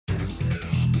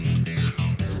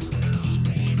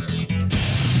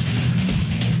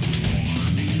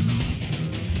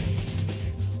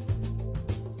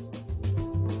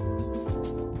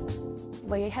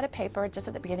We had a paper just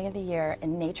at the beginning of the year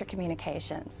in Nature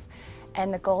Communications,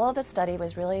 and the goal of the study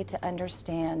was really to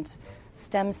understand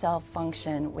stem cell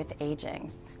function with aging.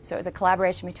 So it was a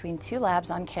collaboration between two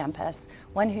labs on campus,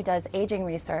 one who does aging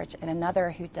research and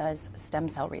another who does stem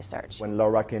cell research. When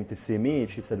Laura came to see me,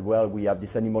 she said, well, we have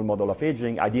this animal model of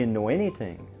aging. I didn't know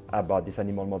anything about this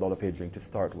animal model of aging to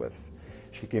start with.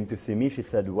 She came to see me, she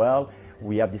said, well,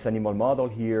 we have this animal model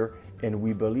here, and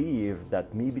we believe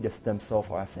that maybe the stem cells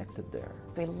are affected there.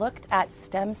 We looked at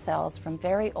stem cells from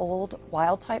very old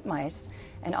wild-type mice,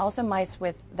 and also mice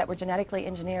that were genetically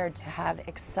engineered to have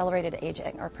accelerated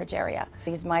aging, or progeria.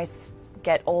 These mice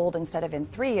get old instead of in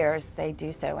 3 years, they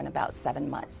do so in about 7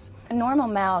 months. A normal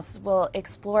mouse will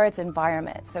explore its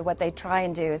environment, so what they try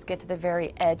and do is get to the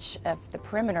very edge of the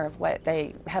perimeter of what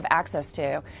they have access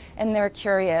to, and they're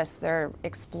curious, they're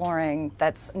exploring,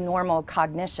 that's normal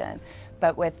cognition.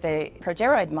 But with the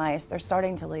progeroid mice, they're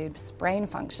starting to lose brain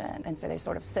function, and so they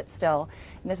sort of sit still.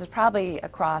 And this is probably a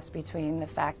cross between the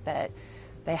fact that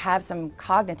they have some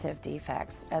cognitive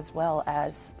defects as well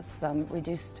as some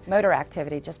reduced motor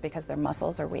activity just because their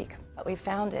muscles are weak. What we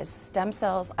found is stem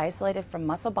cells isolated from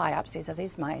muscle biopsies of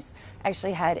these mice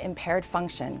actually had impaired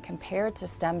function compared to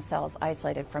stem cells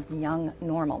isolated from young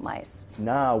normal mice.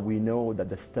 Now we know that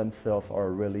the stem cells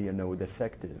are really,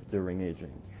 defective during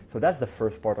aging. So that's the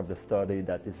first part of the study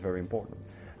that is very important.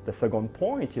 The second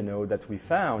point, that we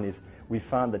found is we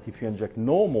found that if you inject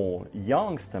normal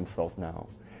young stem cells now,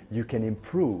 you can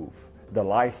improve the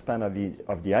lifespan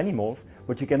of the animals,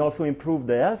 but you can also improve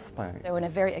the health span. So in a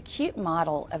very acute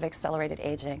model of accelerated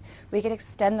aging, we could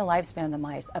extend the lifespan of the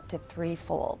mice up to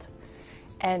 3-fold.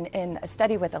 And in a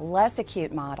study with a less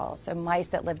acute model, so mice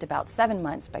that lived about 7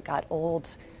 months but got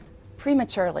old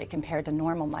prematurely compared to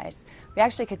normal mice, we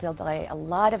actually could delay a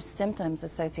lot of symptoms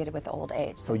associated with old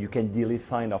age. So you can delay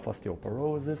signs of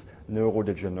osteoporosis,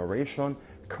 neurodegeneration,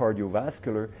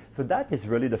 cardiovascular. So that is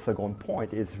really the second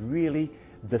point, is really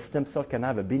the stem cell can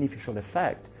have a beneficial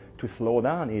effect to slow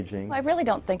down aging. Well, I really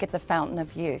don't think it's a fountain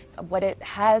of youth. What it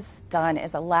has done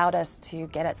is allowed us to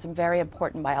get at some very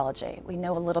important biology. We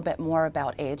know a little bit more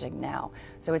about aging now,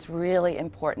 so it's really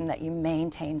important that you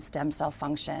maintain stem cell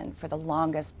function for the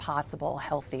longest possible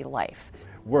healthy life.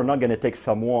 We're not going to take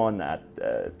someone at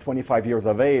 25 years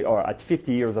of age, or at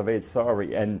 50 years of age,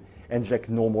 and inject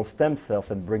normal stem cells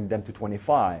and bring them to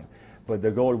 25. But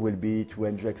the goal will be to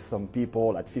inject some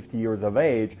people at 50 years of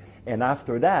age, and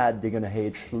after that, they're going to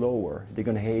age slower. They're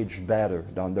going to age better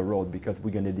down the road because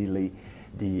we're going to delay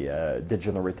the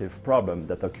degenerative problem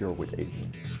that occur with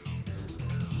aging.